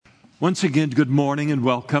Once again, good morning and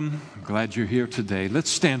welcome. I'm glad you're here today. Let's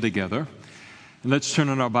stand together and let's turn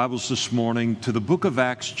in our Bibles this morning to the book of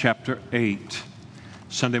Acts, chapter 8.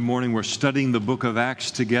 Sunday morning, we're studying the book of Acts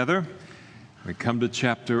together. We come to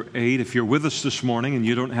chapter 8. If you're with us this morning and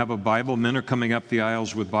you don't have a Bible, men are coming up the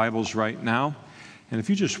aisles with Bibles right now. And if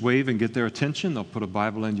you just wave and get their attention, they'll put a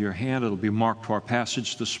Bible into your hand. It'll be marked to our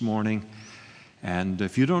passage this morning. And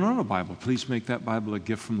if you don't own a Bible, please make that Bible a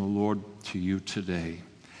gift from the Lord to you today.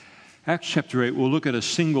 Acts chapter 8, we'll look at a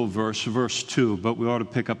single verse, verse 2, but we ought to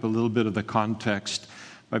pick up a little bit of the context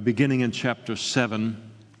by beginning in chapter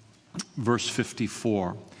 7, verse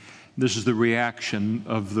 54. This is the reaction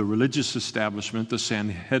of the religious establishment, the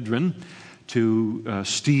Sanhedrin, to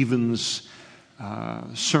Stephen's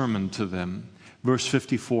sermon to them. Verse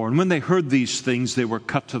 54, and when they heard these things, they were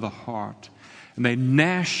cut to the heart, and they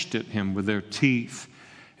gnashed at him with their teeth.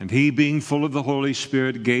 And he, being full of the Holy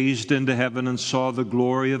Spirit, gazed into heaven and saw the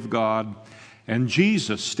glory of God, and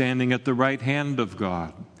Jesus standing at the right hand of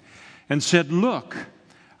God, and said, Look,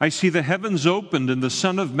 I see the heavens opened and the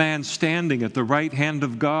Son of Man standing at the right hand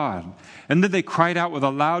of God. And then they cried out with a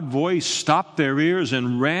loud voice, stopped their ears,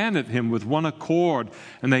 and ran at him with one accord.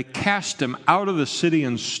 And they cast him out of the city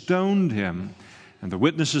and stoned him. And the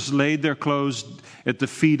witnesses laid their clothes at the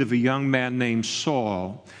feet of a young man named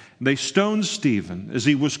Saul. They stoned Stephen as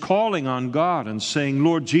he was calling on God and saying,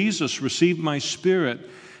 Lord Jesus, receive my spirit.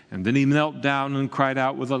 And then he knelt down and cried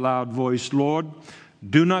out with a loud voice, Lord,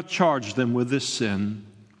 do not charge them with this sin.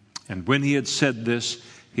 And when he had said this,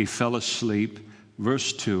 he fell asleep.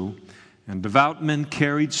 Verse 2, and devout men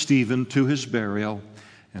carried Stephen to his burial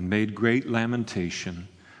and made great lamentation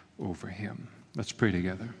over him. Let's pray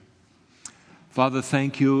together. Father,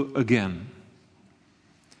 thank you again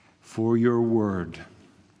for your word.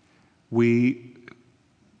 We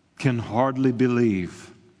can hardly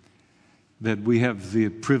believe that we have the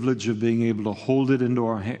privilege of being able to hold it in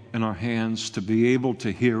our hands, to be able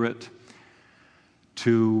to hear it,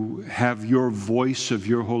 to have your voice of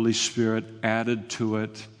your Holy Spirit added to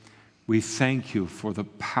it. We thank you for the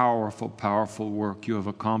powerful, powerful work you have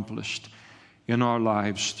accomplished in our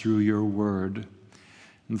lives through your word.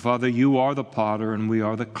 And Father, you are the potter and we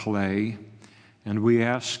are the clay. And we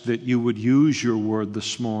ask that you would use your word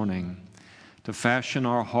this morning to fashion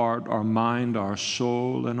our heart, our mind, our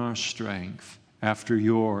soul, and our strength after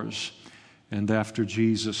yours and after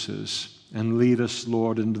Jesus's. And lead us,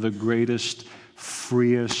 Lord, into the greatest,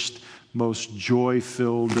 freest, most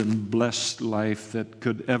joy-filled and blessed life that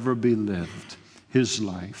could ever be lived, his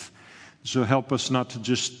life. So help us not to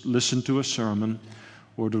just listen to a sermon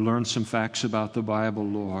or to learn some facts about the Bible,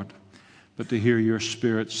 Lord, but to hear your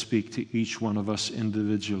Spirit speak to each one of us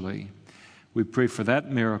individually. We pray for that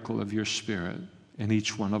miracle of your Spirit in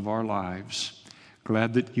each one of our lives.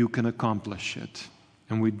 Glad that you can accomplish it,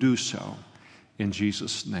 and we do so in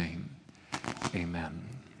Jesus' name. Amen.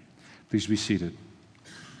 Please be seated.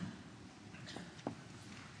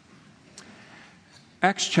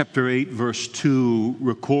 Acts chapter 8, verse 2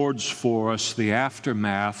 records for us the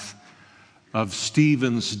aftermath of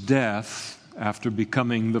Stephen's death after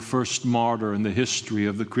becoming the first martyr in the history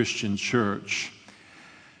of the Christian church.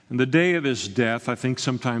 And the day of his death, I think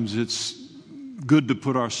sometimes it's good to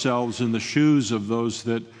put ourselves in the shoes of those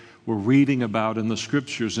that we're reading about in the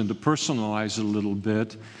Scriptures and to personalize it a little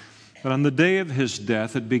bit. But on the day of his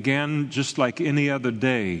death, it began just like any other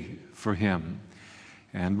day for him.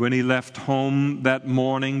 And when he left home that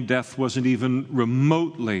morning, death wasn't even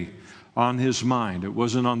remotely on his mind. It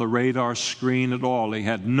wasn't on the radar screen at all. He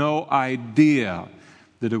had no idea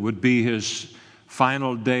that it would be his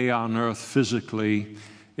final day on earth physically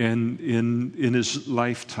in his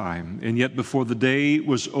lifetime. And yet before the day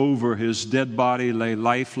was over, his dead body lay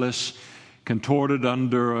lifeless, contorted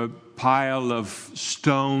under a pile of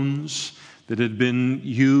stones that had been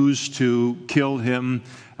used to kill him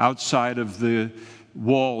outside of the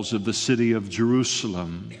walls of the city of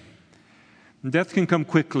Jerusalem. Death can come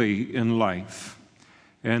quickly in life,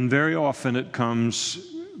 and very often it comes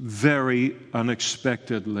very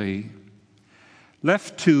unexpectedly.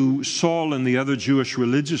 Left to Saul and the other Jewish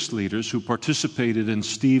religious leaders who participated in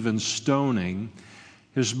Stephen's stoning,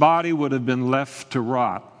 his body would have been left to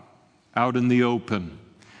rot out in the open.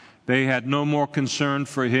 They had no more concern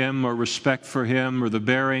for him or respect for him or the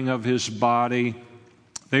burying of his body.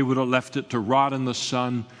 They would have left it to rot in the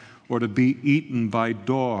sun or to be eaten by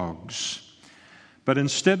dogs. But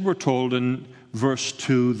instead we're told in verse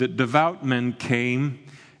 2 that devout men came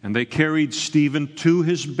and they carried Stephen to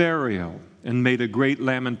his burial and made a great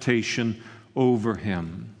lamentation over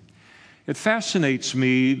him. It fascinates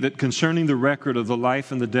me that concerning the record of the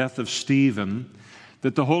life and the death of Stephen,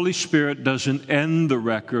 that the Holy Spirit doesn't end the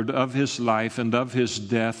record of his life and of his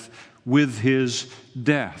death with his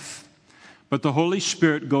death. But the Holy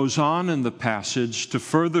Spirit goes on in the passage to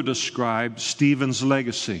further describe Stephen's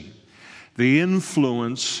legacy, the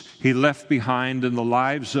influence he left behind in the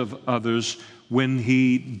lives of others when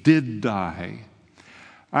he did die.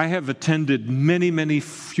 I have attended many, many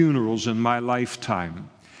funerals in my lifetime,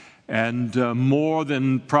 and more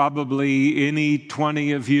than probably any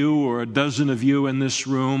 20 of you or a dozen of you in this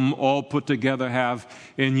room all put together have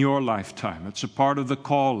in your lifetime. It's a part of the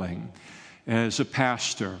calling as a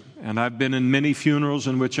pastor. And I've been in many funerals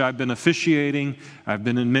in which I've been officiating. I've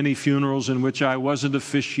been in many funerals in which I wasn't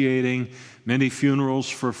officiating, many funerals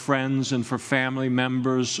for friends and for family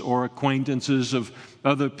members or acquaintances of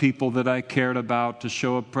other people that I cared about to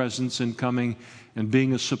show a presence in coming and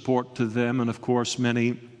being a support to them, and of course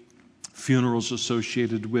many funerals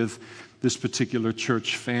associated with this particular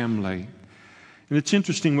church family. And it's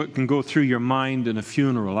interesting what can go through your mind in a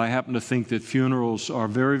funeral. I happen to think that funerals are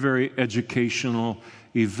very, very educational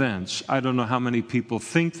events. I don't know how many people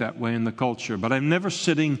think that way in the culture, but I'm never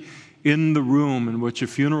sitting in the room in which a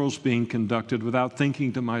funeral is being conducted without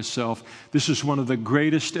thinking to myself, this is one of the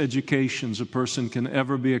greatest educations a person can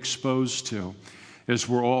ever be exposed to, as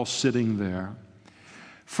we're all sitting there.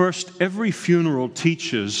 First, every funeral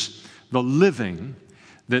teaches the living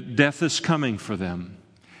that death is coming for them,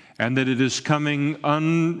 and that it is coming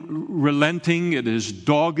unrelenting, it is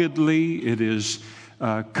doggedly, it is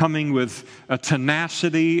coming with a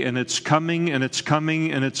tenacity, and it's coming, and it's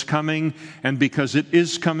coming, and it's coming, and because it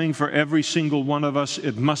is coming for every single one of us,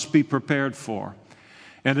 it must be prepared for.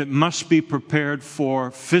 And it must be prepared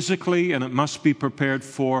for physically, and it must be prepared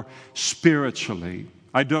for spiritually.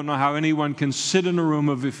 I don't know how anyone can sit in a room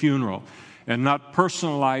of a funeral and not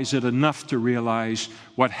personalize it enough to realize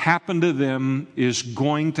what happened to them is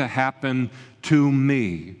going to happen to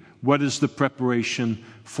me. What is the preparation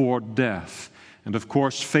for death? And of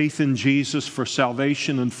course, faith in Jesus for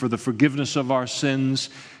salvation and for the forgiveness of our sins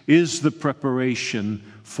is the preparation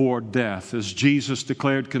for death. As Jesus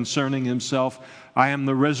declared concerning himself, I am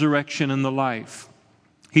the resurrection and the life.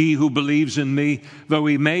 He who believes in me, though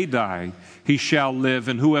he may die, he shall live,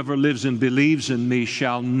 and whoever lives and believes in me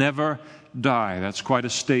shall never die. That's quite a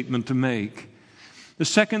statement to make. The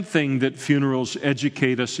second thing that funerals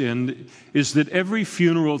educate us in is that every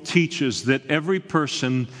funeral teaches that every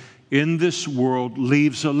person in this world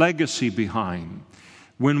leaves a legacy behind.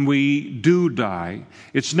 When we do die,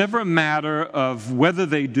 it's never a matter of whether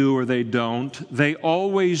they do or they don't. They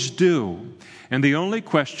always do. And the only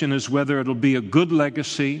question is whether it'll be a good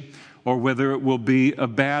legacy or whether it will be a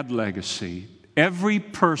bad legacy. Every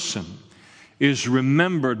person is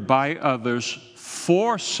remembered by others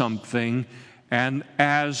for something and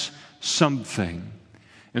as something.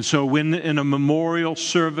 And so when in a memorial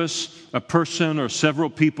service, a person or several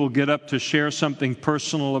people get up to share something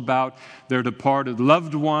personal about their departed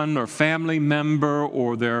loved one or family member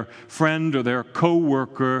or their friend or their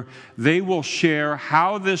co-worker, they will share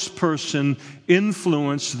how this person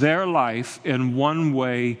influenced their life in one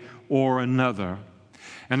way or another.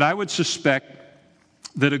 And I would suspect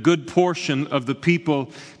that a good portion of the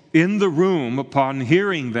people in the room, upon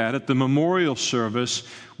hearing that at the memorial service,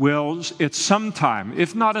 will at some time,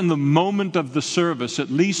 if not in the moment of the service, at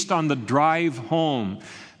least on the drive home,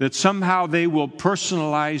 that somehow they will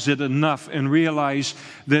personalize it enough and realize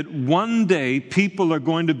that one day people are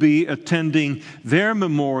going to be attending their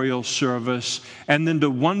memorial service, and then to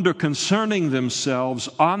wonder concerning themselves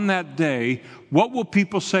on that day, what will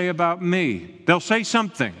people say about me? They'll say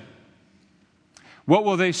something. What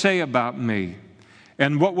will they say about me?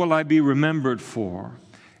 And what will I be remembered for?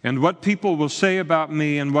 And what people will say about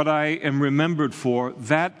me and what I am remembered for,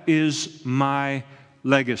 that is my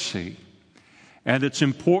legacy. And it's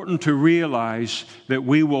important to realize that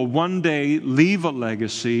we will one day leave a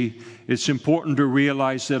legacy. It's important to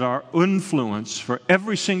realize that our influence for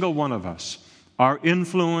every single one of us, our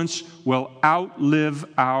influence will outlive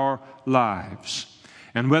our lives.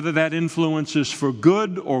 And whether that influence is for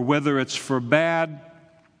good or whether it's for bad,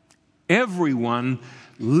 everyone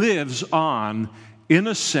lives on, in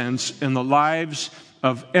a sense, in the lives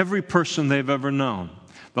of every person they've ever known.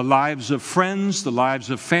 The lives of friends, the lives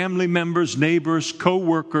of family members, neighbors,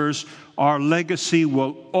 co-workers. Our legacy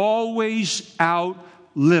will always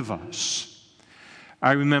outlive us.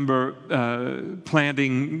 I remember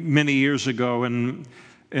planting many years ago in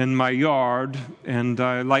my yard, and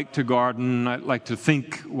I like to garden. I like to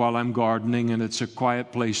think while I'm gardening, and it's a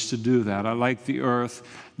quiet place to do that. I like the earth,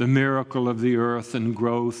 the miracle of the earth and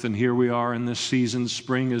growth, and here we are in this season.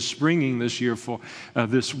 Spring is springing this year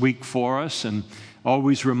this week for us, and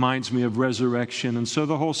always reminds me of resurrection. And so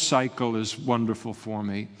the whole cycle is wonderful for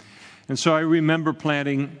me. And so I remember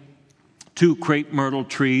planting 2 crepe myrtle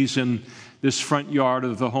trees in this front yard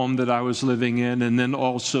of the home that I was living in, and then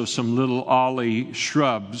also some little ollie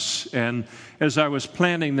shrubs. And as I was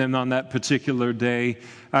planting them on that particular day,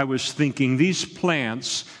 I was thinking, these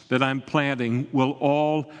plants that I'm planting will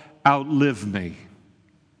all outlive me.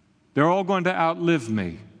 They're all going to outlive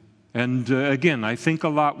me. And again, I think a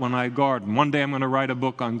lot when I garden. One day I'm going to write a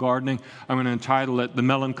book on gardening. I'm going to entitle it The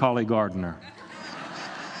Melancholy Gardener.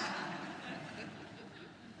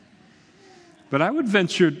 But I would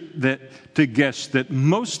venture to guess that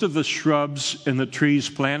most of the shrubs and the trees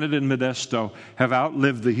planted in Modesto have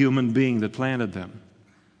outlived the human being that planted them.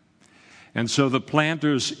 And so the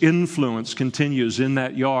planter's influence continues in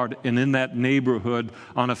that yard and in that neighborhood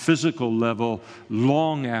on a physical level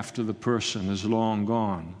long after the person is long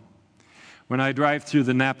gone. When I drive through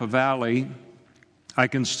the Napa Valley, I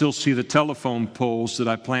can still see the telephone poles that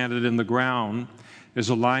I planted in the ground as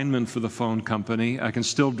a lineman for the phone company. I can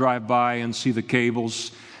still drive by and see the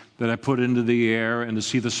cables that I put into the air and to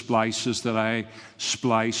see the splices that I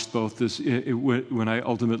spliced, when I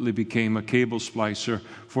ultimately became a cable splicer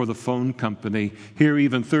for the phone company. Here,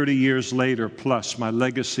 even 30 years later, plus, my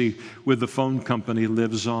legacy with the phone company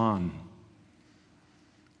lives on.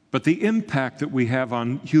 But the impact that we have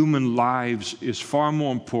on human lives is far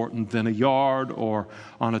more important than a yard or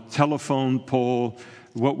on a telephone pole.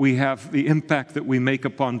 What we have, the impact that we make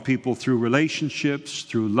upon people through relationships,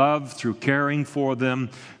 through love, through caring for them,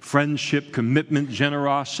 friendship, commitment,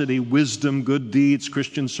 generosity, wisdom, good deeds,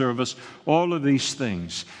 Christian service, all of these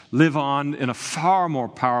things live on in a far more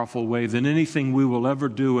powerful way than anything we will ever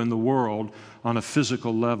do in the world on a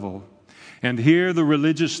physical level. And here the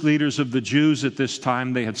religious leaders of the Jews at this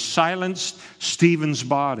time, they had silenced Stephen's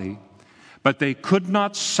body, but they could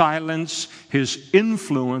not silence his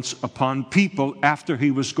influence upon people after he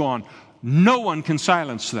was gone. No one can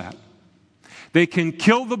silence that. They can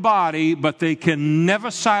kill the body, but they can never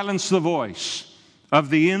silence the voice of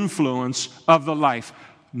the influence of the life.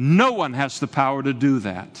 No one has the power to do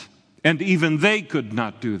that. And even they could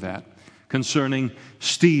not do that concerning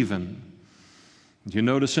Stephen. You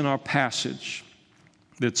notice in our passage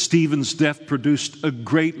that Stephen's death produced a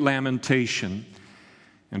great lamentation.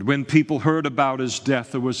 And when people heard about his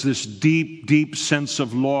death, there was this deep, deep sense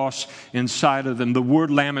of loss inside of them. The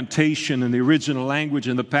word lamentation in the original language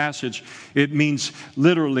in the passage, it means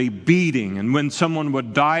literally beating. And when someone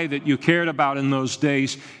would die that you cared about in those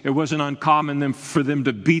days, it wasn't uncommon for them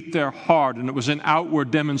to beat their heart. And it was an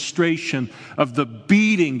outward demonstration of the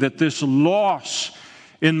beating that this loss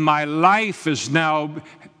in my life is now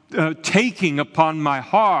taking upon my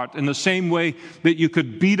heart, in the same way that you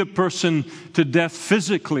could beat a person to death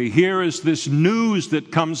physically. Here is this news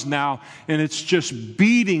that comes now, and it's just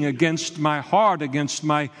beating against my heart, against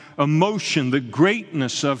my emotion, the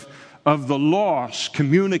greatness of the loss,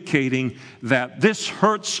 communicating that this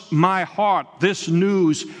hurts my heart, this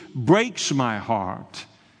news breaks my heart.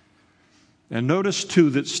 And notice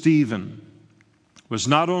too that Stephen was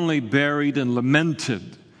not only buried and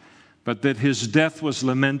lamented, but that his death was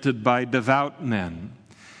lamented by devout men.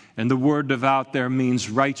 And the word devout there means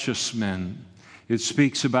righteous men. It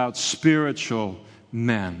speaks about spiritual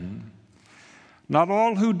men. Not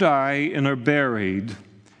all who die and are buried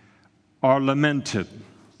are lamented.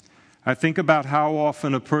 I think about how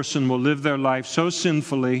often a person will live their life so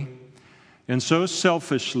sinfully and so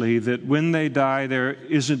selfishly that when they die, there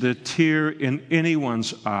isn't a tear in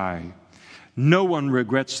anyone's eye. No one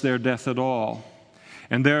regrets their death at all.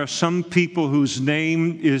 And there are some people whose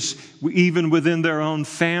name is, even within their own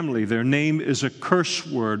family, their name is a curse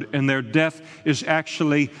word, and their death is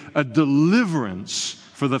actually a deliverance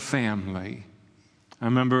for the family. I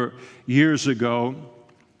remember years ago,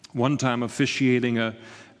 one time officiating a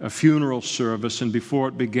funeral service, and before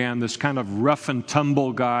it began, this kind of rough and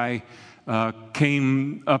tumble guy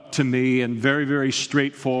came up to me, and very, very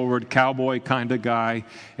straightforward, cowboy kind of guy,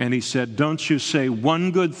 and he said, "Don't you say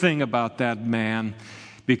one good thing about that man,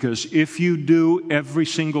 because if you do, every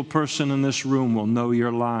single person in this room will know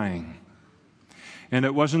you're lying." And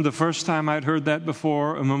it wasn't the first time I'd heard that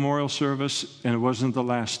before a memorial service, and it wasn't the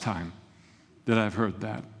last time that I've heard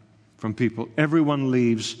that from people. Everyone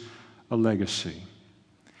leaves a legacy.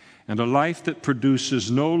 And a life that produces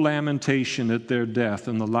no lamentation at their death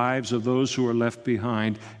and the lives of those who are left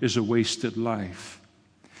behind is a wasted life.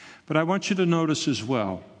 But I want you to notice as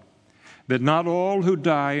well that not all who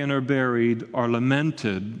die and are buried are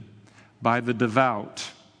lamented by the devout.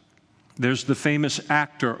 There's the famous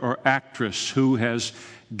actor or actress who has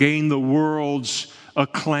gained the world's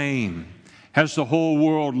acclaim, has the whole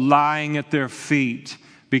world lying at their feet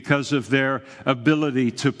because of their ability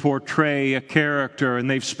to portray a character, and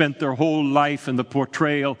they've spent their whole life in the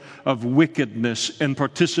portrayal of wickedness and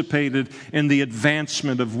participated in the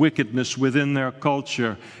advancement of wickedness within their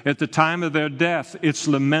culture. At the time of their death, it's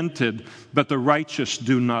lamented, but the righteous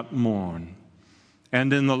do not mourn.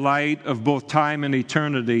 And in the light of both time and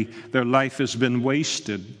eternity, their life has been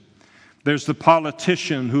wasted. There's the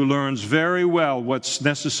politician who learns very well what's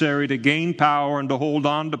necessary to gain power and to hold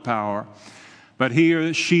on to power. But he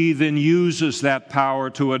or she then uses that power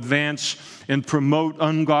to advance and promote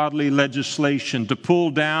ungodly legislation, to pull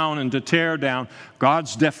down and to tear down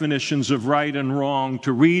God's definitions of right and wrong,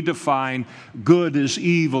 to redefine good as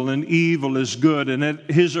evil and evil as good. And at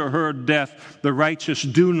his or her death, the righteous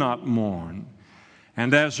do not mourn.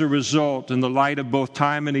 And as a result, in the light of both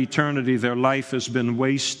time and eternity, their life has been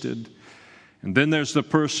wasted. And then there's the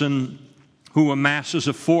person who amasses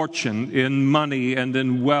a fortune in money and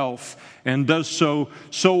in wealth, and does so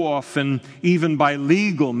often even by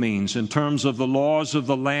legal means in terms of the laws of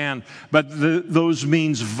the land. But those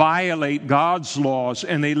means violate God's laws,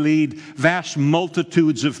 and they lead vast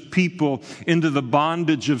multitudes of people into the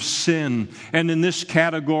bondage of sin. And in this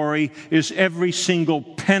category is every single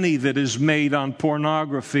penny that is made on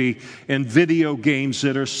pornography and video games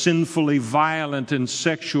that are sinfully violent and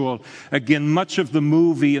sexual. Again, much of the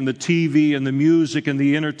movie and the TV and the music and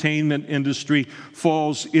the entertainment industry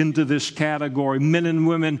falls into this category. Men and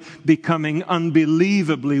women becoming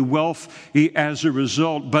unbelievably wealthy as a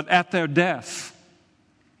result. But at their death,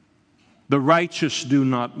 the righteous do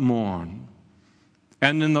not mourn.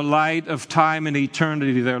 And in the light of time and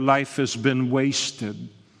eternity, their life has been wasted.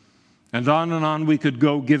 And on we could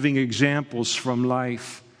go giving examples from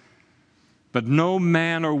life. But no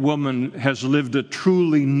man or woman has lived a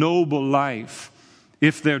truly noble life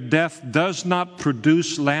if their death does not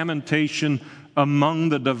produce lamentation among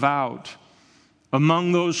the devout,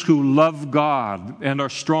 among those who love God and are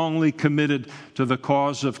strongly committed to the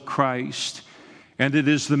cause of Christ. And it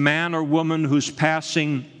is the man or woman whose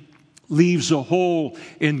passing leaves a hole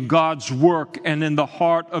in God's work and in the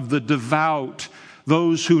heart of the devout,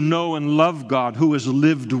 those who know and love God, who has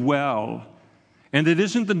lived well. And it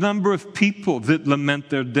isn't the number of people that lament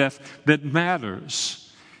their death that matters.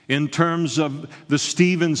 In terms of the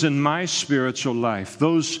Stephens in my spiritual life,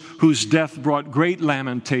 those whose death brought great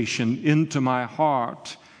lamentation into my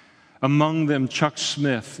heart, among them Chuck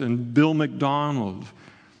Smith and Bill McDonald,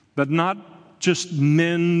 but not just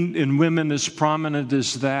men and women as prominent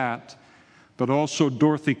as that, but also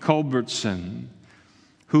Dorothy Culbertson,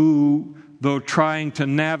 who, though trying to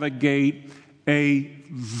navigate a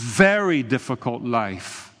very difficult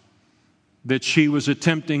life that she was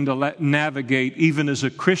attempting to navigate even as a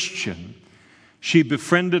Christian, she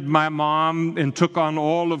befriended my mom and took on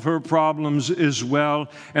all of her problems as well,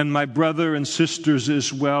 and my brother and sisters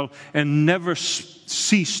as well, and never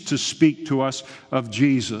ceased to speak to us of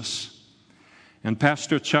Jesus. And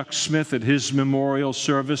Pastor Chuck Smith, at his memorial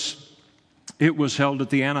service, it was held at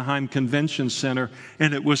the Anaheim Convention Center,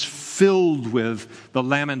 and it was filled with the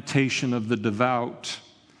lamentation of the devout.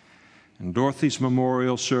 And Dorothy's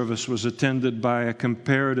memorial service was attended by a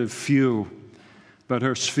comparative few, but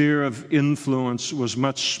her sphere of influence was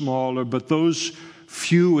much smaller. But those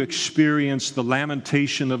few experienced the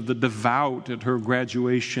lamentation of the devout at her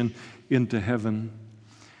graduation into heaven.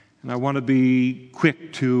 And I want to be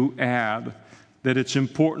quick to add that it's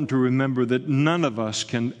important to remember that none of us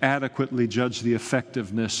can adequately judge the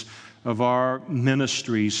effectiveness of our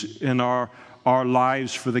ministries in our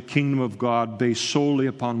lives for the kingdom of God based solely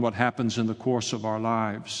upon what happens in the course of our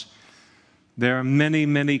lives. There are many,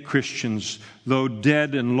 many Christians, though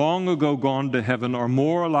dead and long ago gone to heaven, are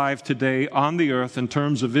more alive today on the earth in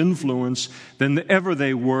terms of influence than ever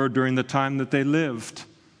they were during the time that they lived.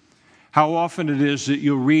 How often it is that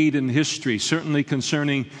you'll read in history, certainly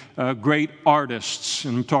concerning great artists,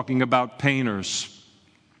 and I'm talking about painters,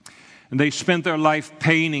 and they spent their life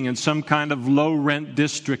painting in some kind of low-rent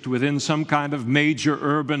district within some kind of major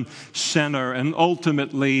urban center, and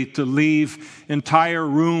ultimately to leave entire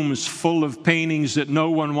rooms full of paintings that no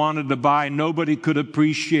one wanted to buy, nobody could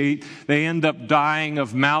appreciate. They end up dying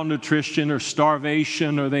of malnutrition or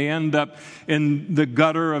starvation, or they end up in the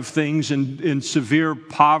gutter of things in severe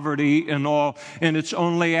poverty and all. And it's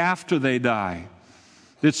only after they die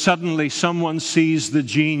that suddenly someone sees the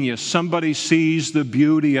genius, somebody sees the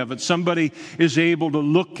beauty of it, somebody is able to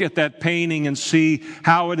look at that painting and see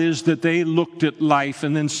how it is that they looked at life,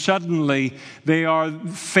 and then suddenly they are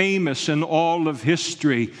famous in all of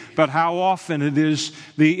history. But how often it is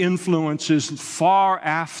the influence is far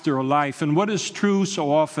after life. And what is true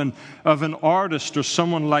so often of an artist or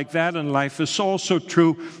someone like that in life is also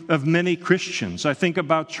true of many Christians. I think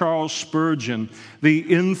about Charles Spurgeon. The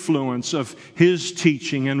influence of his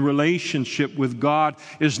teaching and relationship with God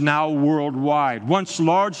is now worldwide. Once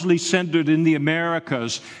largely centered in the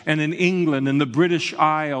Americas and in England and the British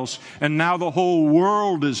Isles, and now the whole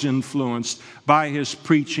world is influenced by his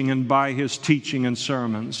preaching and by his teaching and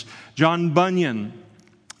sermons. John Bunyan,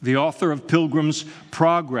 the author of Pilgrim's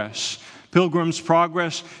Progress. Pilgrim's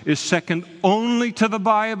Progress is second only to the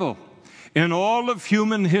Bible in all of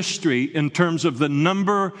human history in terms of the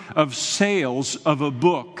number of sales of a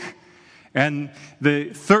book. And the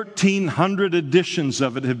 1,300 editions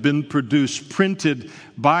of it have been produced, printed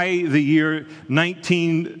by the year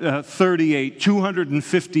 1938,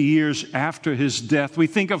 250 years after his death. We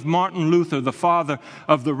think of Martin Luther, the father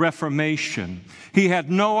of the Reformation. He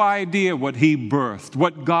had no idea what he birthed,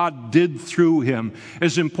 what God did through him.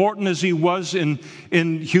 As important as he was in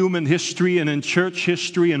human history and in church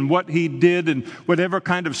history and what he did and whatever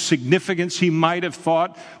kind of significance he might have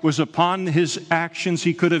thought was upon his actions,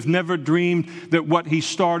 he could have never dreamed that what he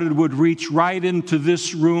started would reach right into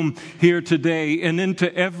this room here today and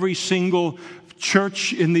into every single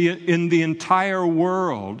church in the entire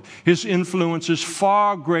world. His influence is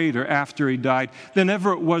far greater after he died than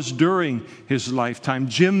ever it was during his lifetime.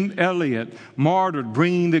 Jim Elliot, martyred,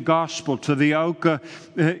 bringing the gospel to the Auca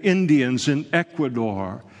Indians in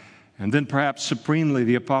Ecuador. And then perhaps supremely,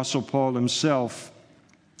 the Apostle Paul himself,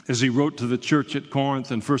 as he wrote to the church at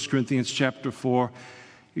Corinth in 1 Corinthians chapter 4,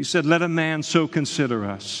 he said, "Let a man so consider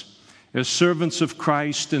us, as servants of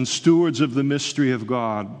Christ and stewards of the mystery of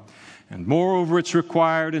God. And moreover, it's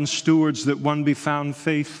required in stewards that one be found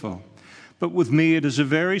faithful. But with me it is a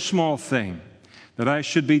very small thing that I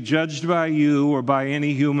should be judged by you or by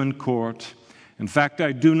any human court. In fact,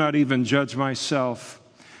 I do not even judge myself.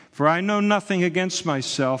 For I know nothing against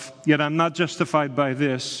myself, yet I'm not justified by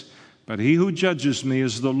this. But he who judges me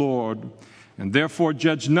is the Lord. And therefore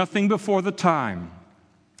judge nothing before the time,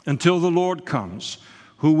 until the Lord comes,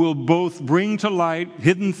 who will both bring to light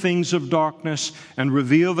hidden things of darkness and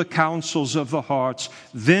reveal the counsels of the hearts.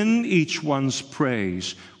 Then each one's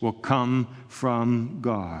praise will come from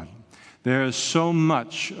God." There is so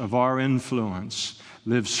much of our influence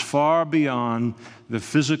lives far beyond the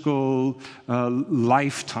physical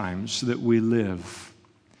lifetimes that we live.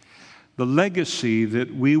 The legacy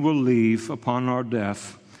that we will leave upon our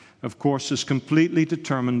death, of course, is completely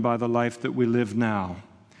determined by the life that we live now.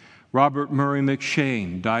 Robert Murray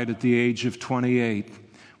McCheyne died at the age of 28,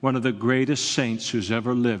 one of the greatest saints who's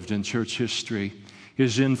ever lived in church history.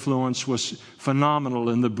 His influence was phenomenal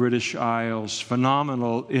in the British Isles,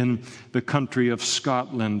 phenomenal in the country of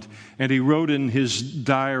Scotland. And he wrote in his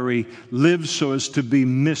diary, "Live so as to be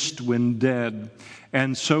missed when dead."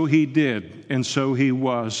 And so he did, and so he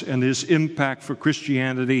was. And his impact for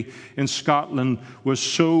Christianity in Scotland was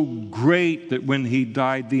so great that when he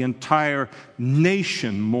died, the entire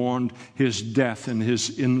nation mourned his death and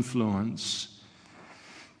his influence.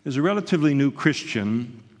 As a relatively new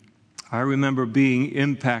Christian, I remember being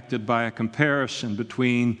impacted by a comparison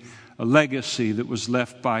between a legacy that was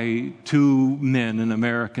left by two men in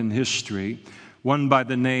American history, one by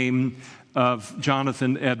the name of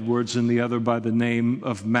Jonathan Edwards and the other by the name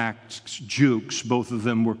of Max Jukes. Both of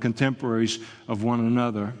them were contemporaries of one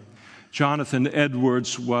another. Jonathan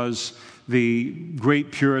Edwards was the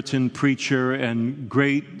great Puritan preacher and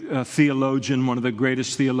great theologian, one of the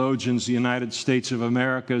greatest theologians the United States of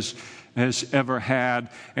America has ever had,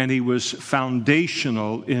 and he was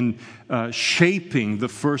foundational in shaping the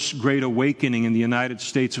first great awakening in the United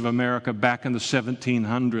States of America back in the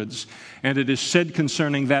 1700s. And it is said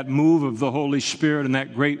concerning that move of the Holy Spirit and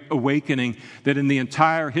that great awakening that in the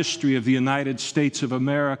entire history of the United States of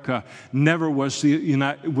America, never was the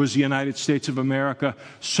United States of America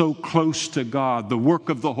so close to God. The work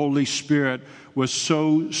of the Holy Spirit was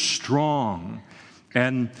so strong.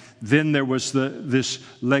 And then there was this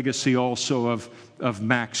legacy also of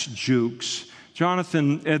Max Jukes.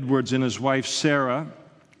 Jonathan Edwards and his wife Sarah,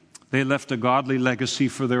 they left a godly legacy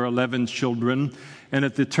for their 11 children. And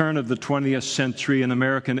at the turn of the 20th century, an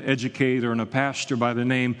American educator and a pastor by the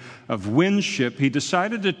name of Winship, he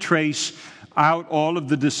decided to trace out all of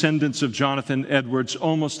the descendants of Jonathan Edwards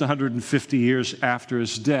almost 150 years after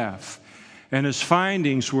his death. And his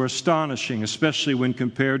findings were astonishing, especially when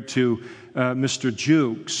compared to Mr.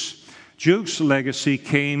 Jukes. Jukes' legacy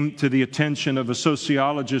came to the attention of a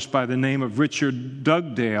sociologist by the name of Richard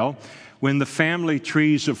Dugdale when the family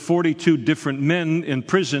trees of 42 different men in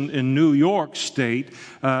prison in New York State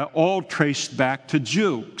all traced back to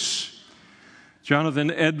Jukes.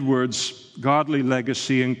 Jonathan Edwards' godly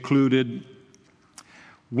legacy included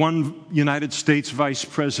 1 United States vice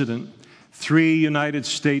president, 3 United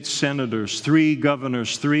States senators, 3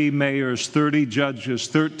 governors, 3 mayors, 30 judges,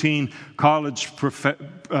 13 college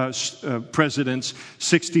presidents,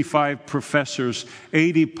 65 professors,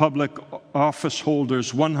 80 public office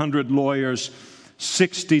holders, 100 lawyers,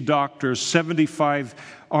 60 doctors, 75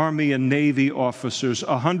 Army and Navy officers,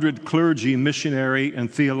 100 clergy, missionary, and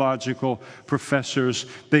theological professors.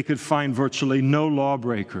 They could find virtually no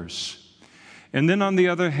lawbreakers. And then on the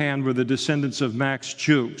other hand were the descendants of Max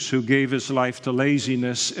Jukes, who gave his life to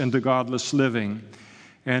laziness and to godless living.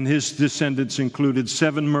 And his descendants included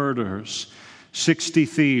 7 murderers, 60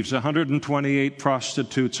 thieves, 128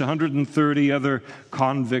 prostitutes, 130 other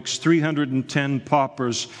convicts, 310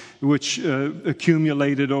 paupers, which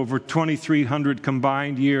accumulated over 2,300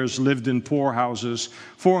 combined years lived in poorhouses,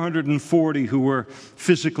 440 who were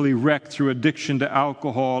physically wrecked through addiction to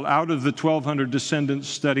alcohol. Out of the 1,200 descendants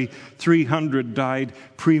study, 300 died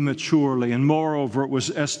prematurely. And moreover, it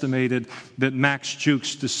was estimated that Max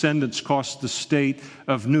Jukes' descendants cost the state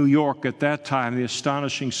of New York at that time the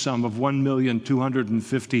astonishing sum of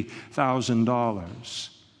 $1,250,000.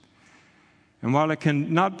 And while it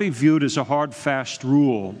cannot be viewed as a hard, fast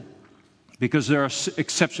rule, because there are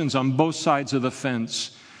exceptions on both sides of the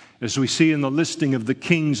fence, as we see in the listing of the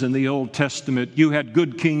kings in the Old Testament, you had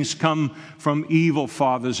good kings come from evil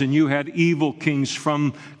fathers, and you had evil kings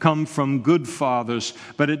come from good fathers.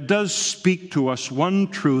 But it does speak to us one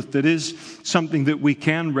truth that is something that we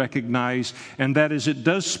can recognize, and that is it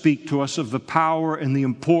does speak to us of the power and the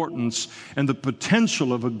importance and the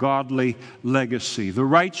potential of a godly legacy. The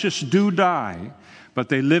righteous do die, but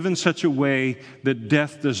they live in such a way that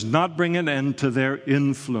death does not bring an end to their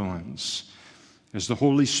influence. As the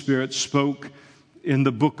Holy Spirit spoke in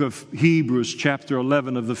the book of Hebrews, chapter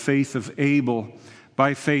 11, of the faith of Abel.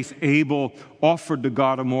 By faith, Abel offered to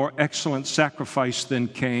God a more excellent sacrifice than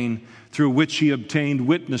Cain, through which he obtained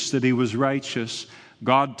witness that he was righteous,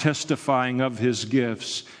 God testifying of his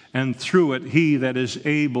gifts. And through it, he, that is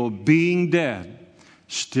Abel, being dead,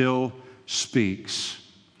 still speaks.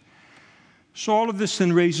 So all of this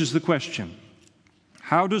then raises the question,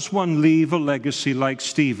 how does one leave a legacy like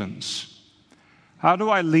Stephen's? How do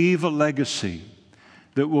I leave a legacy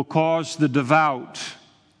that will cause the devout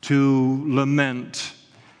to lament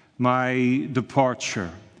my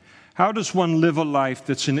departure? How does one live a life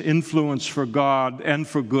that's an influence for God and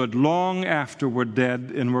for good long after we're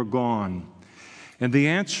dead and we're gone? And the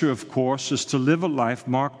answer, of course, is to live a life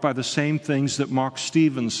marked by the same things that marked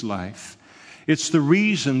Stephen's life. It's the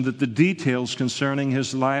reason that the details concerning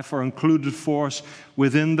his life are included for us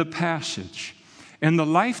within the passage. And the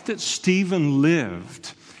life that Stephen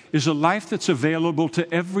lived is a life that's available to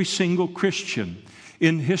every single Christian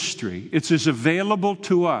in history. It's as available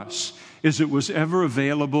to us as it was ever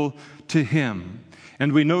available to him.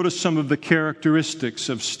 And we notice some of the characteristics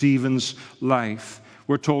of Stephen's life.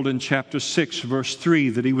 We're told in chapter 6, verse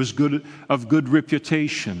 3, that he was of good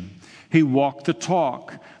reputation. He walked the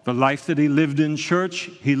talk. The life that he lived in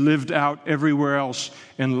church, he lived out everywhere else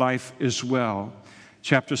in life as well.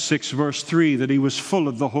 Chapter 6, verse 3, that he was full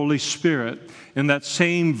of the Holy Spirit. In that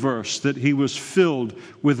same verse, that he was filled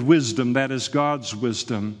with wisdom, that is God's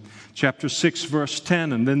wisdom. Chapter 6, verse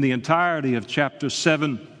 10, and then the entirety of chapter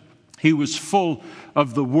 7, he was full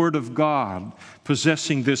of the Word of God,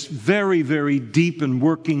 possessing this very, very deep and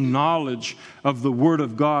working knowledge of the Word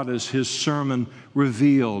of God as his sermon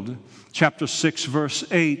revealed. Chapter 6, verse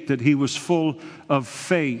 8, that he was full of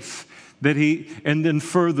faith. And then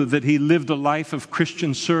further, that he lived a life of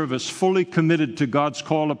Christian service, fully committed to God's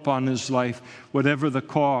call upon his life, whatever the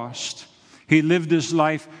cost. He lived his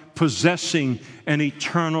life possessing an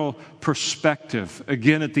eternal perspective.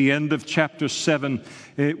 Again, at the end of chapter 7,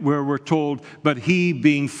 where we're told, but he,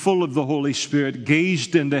 being full of the Holy Spirit,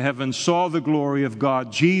 gazed into heaven, saw the glory of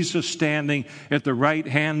God, Jesus standing at the right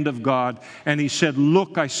hand of God. And he said,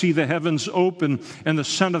 look, I see the heavens open and the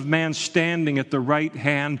Son of Man standing at the right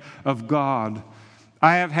hand of God.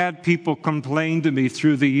 I have had people complain to me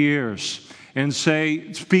through the years and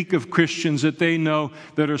speak of Christians that they know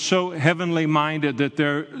that are so heavenly minded that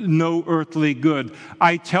they're no earthly good.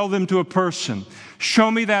 I tell them to a person,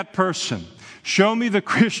 show me that person. Show me the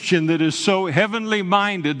Christian that is so heavenly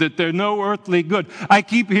minded that they're no earthly good. I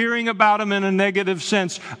keep hearing about them in a negative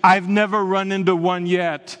sense. I've never run into one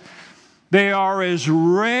yet. They are as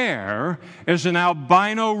rare as an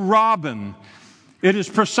albino robin. It is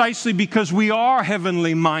precisely because we are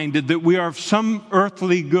heavenly minded that we are of some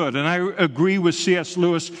earthly good. And I agree with C.S.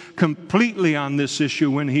 Lewis completely on this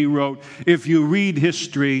issue when he wrote, if you read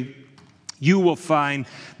history, you will find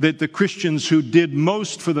that the Christians who did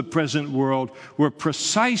most for the present world were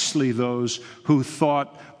precisely those who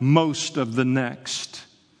thought most of the next.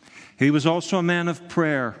 He was also a man of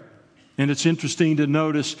prayer. And it's interesting to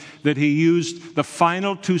notice that he used the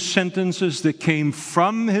final two sentences that came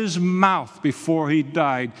from his mouth before he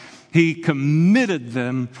died. He committed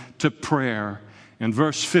them to prayer. In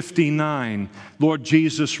verse 59, Lord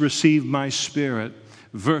Jesus, receive my spirit.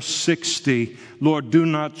 Verse 60, Lord, do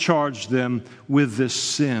not charge them with this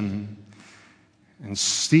sin. And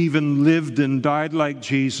Stephen lived and died like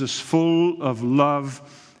Jesus, full of love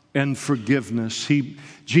and forgiveness.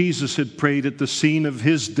 Jesus had prayed at the scene of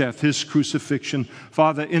his death, his crucifixion,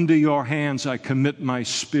 Father, into your hands I commit my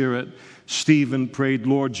spirit. Stephen prayed,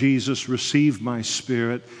 Lord Jesus, receive my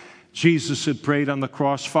spirit. Jesus had prayed on the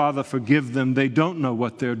cross, Father, forgive them. They don't know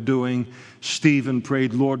what they're doing. Stephen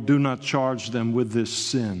prayed, Lord, do not charge them with this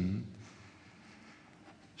sin.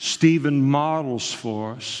 Stephen models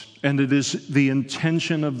for us, and it is the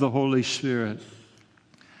intention of the Holy Spirit,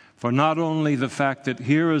 for not only the fact that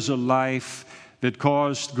here is a life that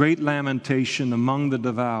caused great lamentation among the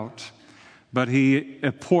devout, but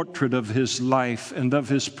a portrait of his life and of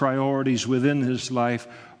his priorities within his life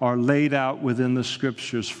are laid out within the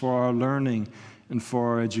Scriptures for our learning and for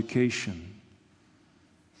our education.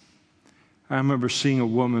 I remember seeing a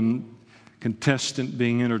woman contestant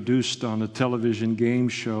being introduced on a television game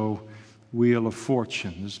show, Wheel of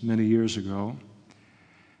Fortune, this many years ago.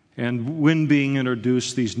 And when being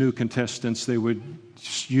introduced, these new contestants,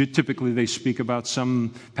 typically they speak about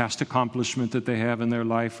some past accomplishment that they have in their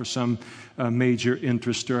life or some major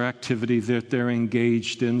interest or activity that they're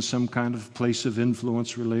engaged in, some kind of place of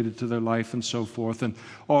influence related to their life and so forth. And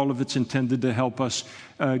all of it's intended to help us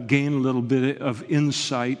gain a little bit of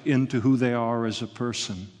insight into who they are as a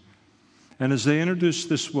person. And as they introduced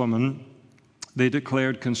this woman, they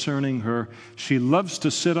declared concerning her, she loves to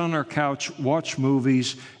sit on her couch, watch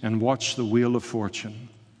movies, and watch the Wheel of Fortune.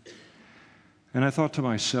 And I thought to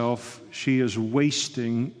myself, she is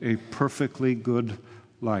wasting a perfectly good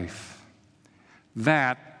life.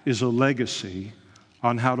 That is a legacy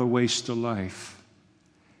on how to waste a life.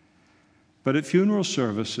 But at funeral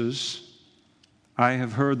services, I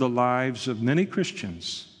have heard the lives of many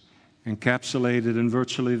Christians encapsulated in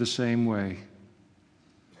virtually the same way.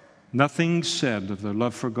 Nothing said of their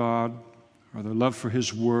love for God or their love for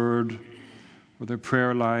His Word or their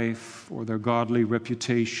prayer life or their godly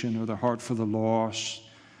reputation or their heart for the lost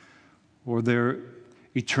or their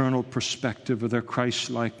eternal perspective or their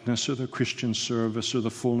Christ-likeness or their Christian service or the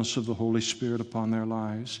fullness of the Holy Spirit upon their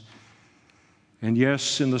lives. And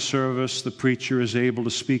yes, in the service, the preacher is able to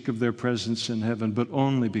speak of their presence in heaven, but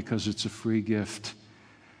only because it's a free gift,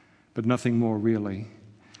 but nothing more really.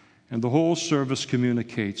 And the whole service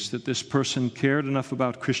communicates that this person cared enough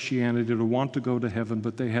about Christianity to want to go to heaven,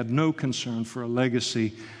 but they had no concern for a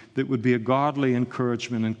legacy that would be a godly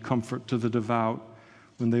encouragement and comfort to the devout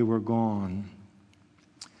when they were gone.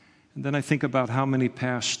 And then I think about how many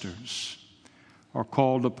pastors are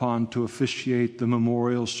called upon to officiate the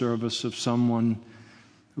memorial service of someone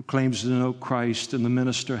who claims to know Christ, and the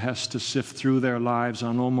minister has to sift through their lives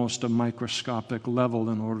on almost a microscopic level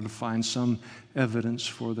in order to find some evidence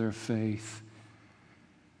for their faith.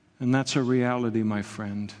 And that's a reality, my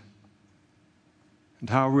friend. And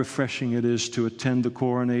how refreshing it is to attend the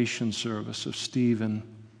coronation service of Stephen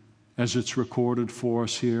as it's recorded for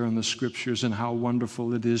us here in the Scriptures, and how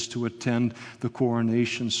wonderful it is to attend the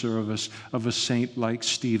coronation service of a saint like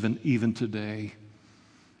Stephen even today,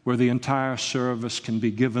 where the entire service can be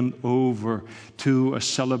given over to a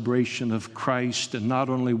celebration of Christ and not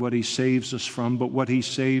only what He saves us from, but what He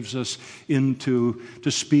saves us into, to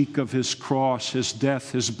speak of His cross, His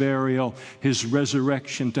death, His burial, His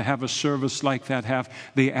resurrection, to have a service like that have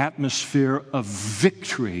the atmosphere of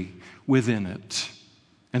victory within it.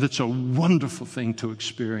 And it's a wonderful thing to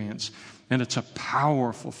experience, and it's a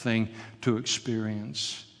powerful thing to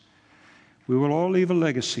experience. We will all leave a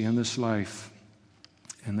legacy in this life.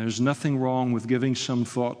 And there's nothing wrong with giving some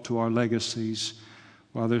thought to our legacies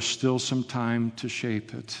while there's still some time to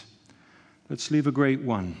shape it. Let's leave a great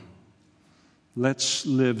one. Let's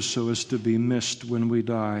live so as to be missed when we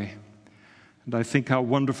die. And I think how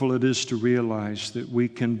wonderful it is to realize that we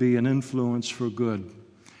can be an influence for good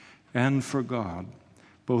and for God,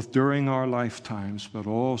 both during our lifetimes, but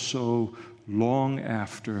also long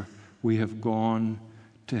after we have gone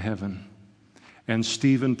to heaven. And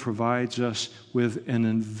Stephen provides us with an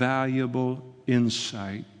invaluable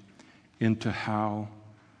insight into how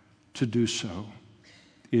to do so.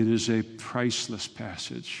 It is a priceless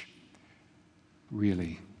passage,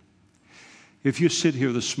 really. If you sit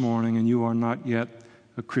here this morning and you are not yet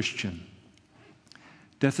a Christian,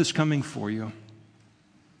 death is coming for you.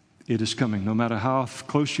 It is coming. No matter how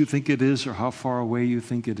close you think it is or how far away you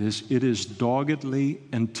think it is doggedly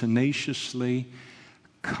and tenaciously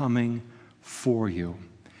coming for you.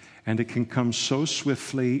 And it can come so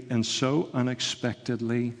swiftly and so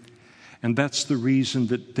unexpectedly. And that's the reason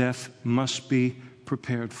that death must be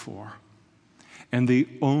prepared for. And the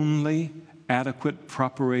only adequate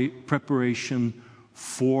preparation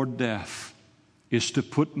for death is to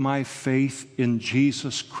put my faith in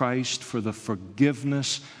Jesus Christ for the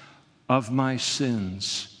forgiveness of my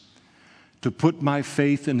sins, to put my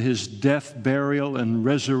faith in His death, burial, and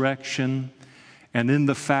resurrection, and in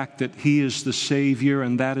the fact that He is the Savior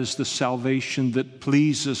and that is the salvation that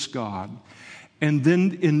pleases God. And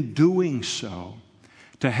then in doing so,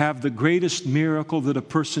 to have the greatest miracle that a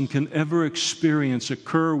person can ever experience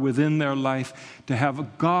occur within their life, to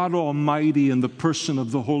have God Almighty in the person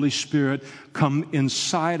of the Holy Spirit come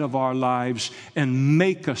inside of our lives and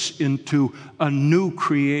make us into a new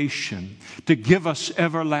creation, to give us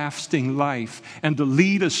everlasting life, and to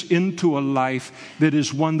lead us into a life that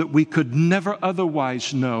is one that we could never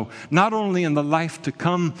otherwise know, not only in the life to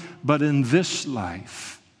come, but in this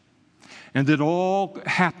life. And it all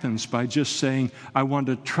happens by just saying, I want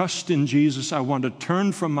to trust in Jesus. I want to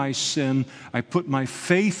turn from my sin. I put my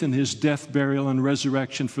faith in His death, burial, and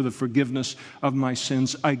resurrection for the forgiveness of my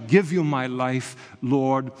sins. I give you my life,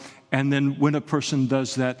 Lord. And then when a person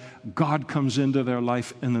does that, God comes into their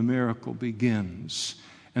life and the miracle begins.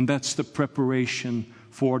 And that's the preparation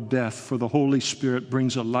for death. For the Holy Spirit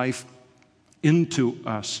brings a life into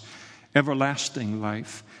us, everlasting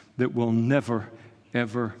life that will never,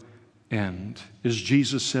 ever end. As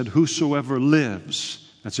Jesus said, whosoever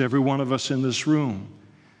lives, that's every one of us in this room.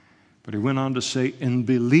 But He went on to say, and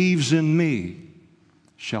believes in me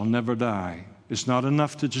shall never die. It's not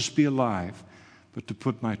enough to just be alive, but to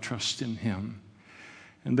put my trust in Him.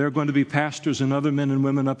 And there are going to be pastors and other men and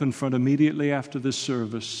women up in front immediately after this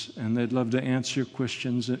service, and they'd love to answer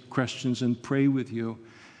questions and pray with you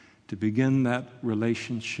to begin that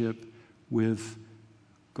relationship with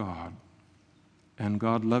God. And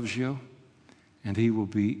God loves you, and He will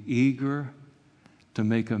be eager to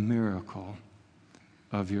make a miracle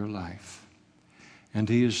of your life. And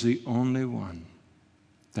He is the only one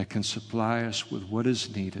that can supply us with what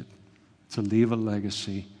is needed to leave a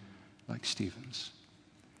legacy like Stephen's.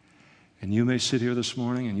 And you may sit here this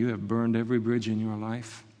morning and you have burned every bridge in your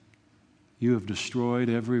life. You have destroyed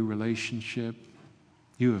every relationship.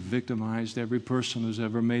 You have victimized every person who's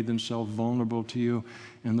ever made themselves vulnerable to you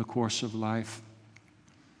in the course of life.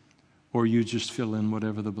 Or you just fill in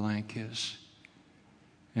whatever the blank is.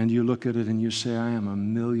 And you look at it and you say, I am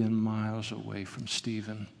 1,000,000 miles away from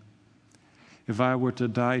Stephen. If I were to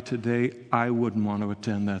die today, I wouldn't want to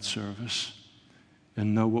attend that service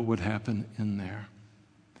and know what would happen in there.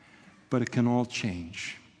 But it can all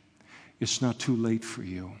change. It's not too late for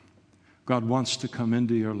you. God wants to come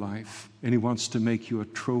into your life, and He wants to make you a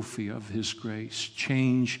trophy of His grace.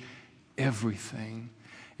 Change everything.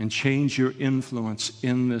 And change your influence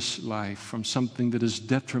in this life from something that is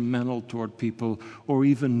detrimental toward people or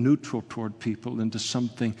even neutral toward people into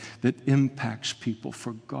something that impacts people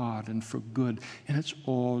for God and for good. And it's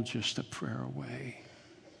all just a prayer away.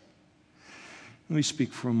 Let me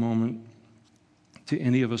speak for a moment to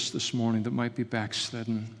any of us this morning that might be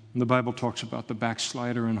backslidden. And the Bible talks about the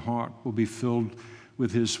backslider in heart will be filled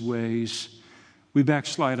with his ways. We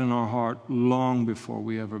backslide in our heart long before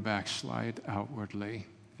we ever backslide outwardly.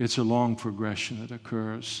 It's a long progression that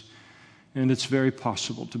occurs. And it's very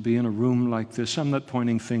possible to be in a room like this. I'm not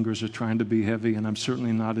pointing fingers or trying to be heavy, and I'm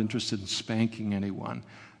certainly not interested in spanking anyone.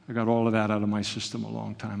 I got all of that out of my system a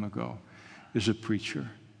long time ago as a preacher.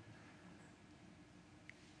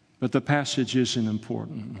 But the passage is an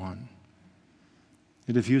important one.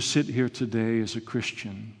 And if you sit here today as a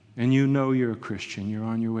Christian, and you know you're a Christian, you're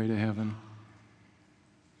on your way to heaven,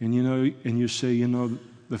 and you say,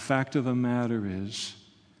 the fact of the matter is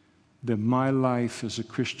that my life as a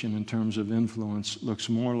Christian in terms of influence looks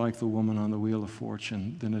more like the woman on the Wheel of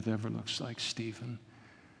Fortune than it ever looks like Stephen,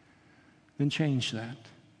 then change that.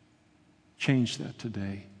 Change that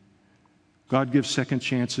today. God gives second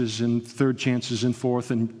chances and third chances and fourth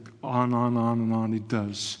and on and on He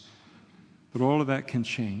does. But all of that can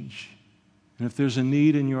change. And if there's a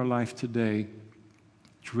need in your life today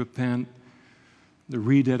to repent, to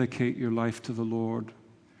rededicate your life to the Lord,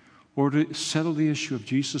 or to settle the issue of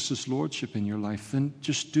Jesus' lordship in your life, then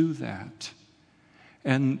just do that.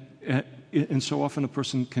 And so often a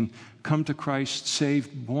person can come to Christ,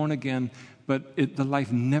 saved, born again, but the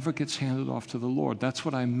life never gets handed off to the Lord. That's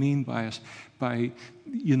what I mean by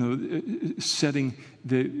settling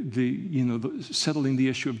the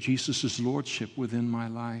issue of Jesus' lordship within my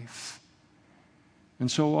life. And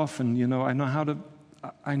so often,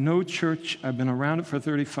 I know church. I've been around it for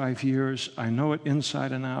 35 years. I know it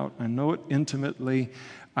inside and out. I know it intimately.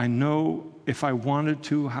 I know if I wanted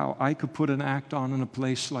to how I could put an act on in a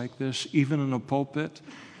place like this, even in a pulpit.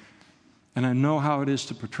 And I know how it is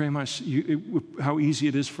to portray how easy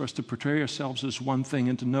it is for us to portray ourselves as one thing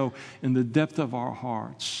and to know in the depth of our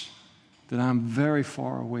hearts that I'm very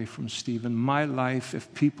far away from Stephen. My life,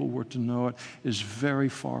 if people were to know it, is very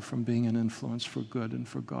far from being an influence for good and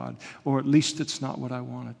for God. Or at least it's not what I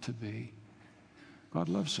want it to be. God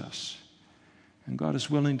loves us. And God is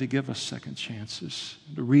willing to give us second chances,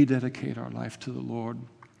 to rededicate our life to the Lord.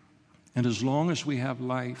 And as long as we have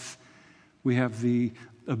life, we have the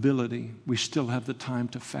ability, we still have the time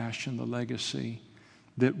to fashion the legacy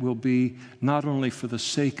that will be not only for the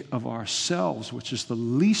sake of ourselves, which is the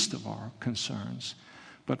least of our concerns,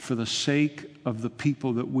 but for the sake of the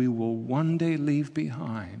people that we will one day leave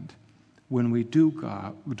behind when we do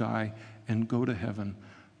die and go to heaven,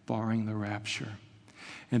 barring the rapture.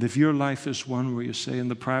 And if your life is one where you say, in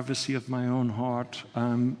the privacy of my own heart,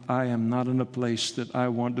 I am not in a place that I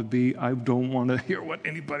want to be. I don't want to hear what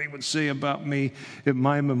anybody would say about me at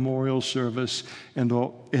my memorial service. And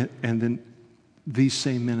then these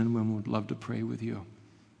same men and women would love to pray with you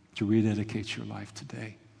to rededicate your life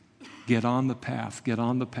today. Get on the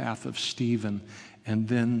path of Stephen, and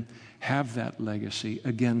then have that legacy.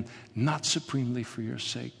 Again, not supremely for your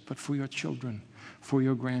sake, but for your children, for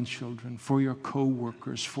your grandchildren, for your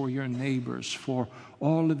co-workers, for your neighbors, for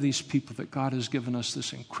all of these people that God has given us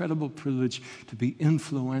this incredible privilege to be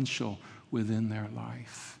influential within their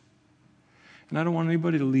life. And I don't want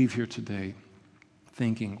anybody to leave here today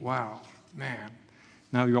thinking, wow, man,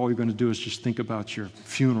 now all you're going to do is just think about your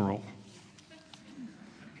funeral.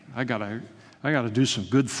 I gotta do some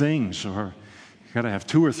good things, or I gotta have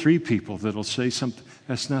 2 or 3 people that'll say something.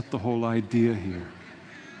 That's not the whole idea here.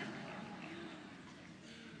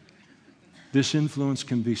 This influence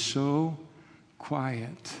can be so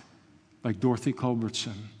quiet, like Dorothy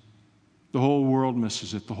Culbertson. The whole world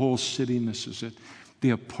misses it. The whole city misses it. The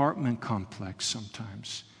apartment complex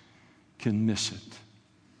sometimes can miss it.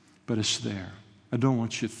 But it's there. I don't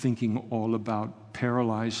want you thinking all about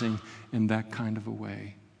paralyzing in that kind of a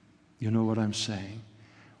way. You know what I'm saying?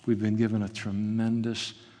 We've been given a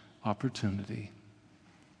tremendous opportunity.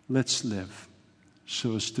 Let's live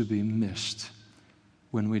so as to be missed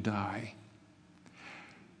when we die.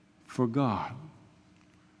 For God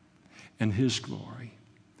and His glory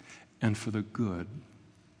and for the good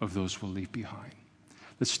of those we'll leave behind.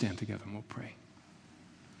 Let's stand together and we'll pray.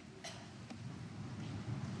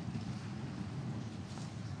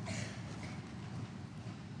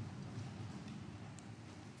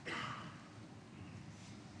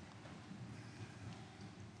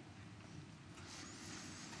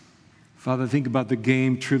 Father, think about the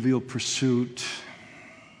game Trivial Pursuit.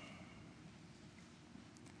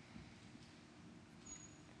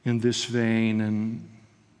 In this vein, and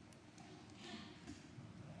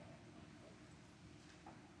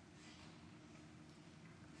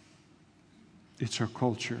it's our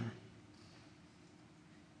culture.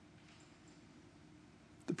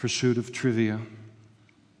 The pursuit of trivia,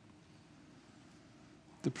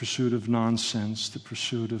 the pursuit of nonsense, the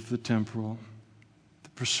pursuit of the temporal, the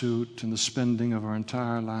pursuit and the spending of our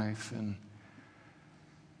entire life and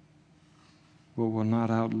what will not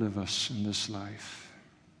outlive us in this life.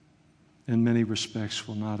 In many respects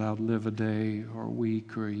will not outlive a day or a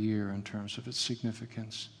week or a year in terms of its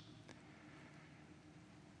significance.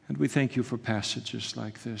 And we thank you for passages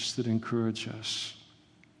like this that encourage us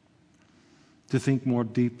to think more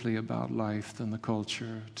deeply about life than the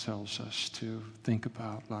culture tells us to think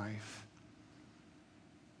about life.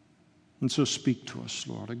 And so speak to us,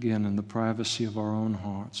 Lord, again in the privacy of our own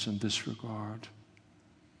hearts in this regard,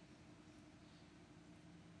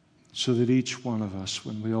 so that each one of us,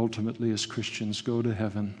 when we ultimately as Christians go to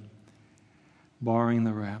heaven, barring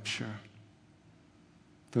the rapture,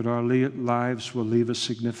 that our lives will leave a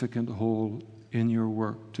significant hole in your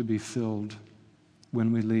work to be filled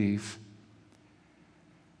when we leave,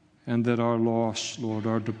 and that our loss, Lord,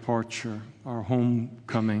 our departure, our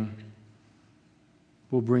homecoming,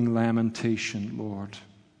 will bring lamentation, Lord,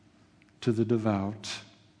 to the devout.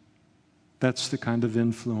 That's the kind of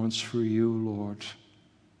influence for you, Lord,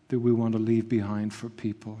 that we want to leave behind for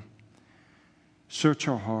people. Search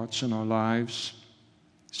our hearts and our lives.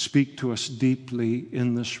 Speak to us deeply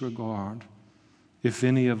in this regard. If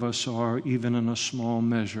any of us are, even in a small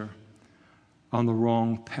measure, on the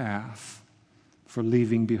wrong path for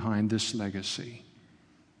leaving behind this legacy.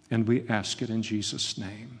 And we ask it in Jesus'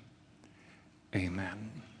 name.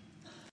 Amen.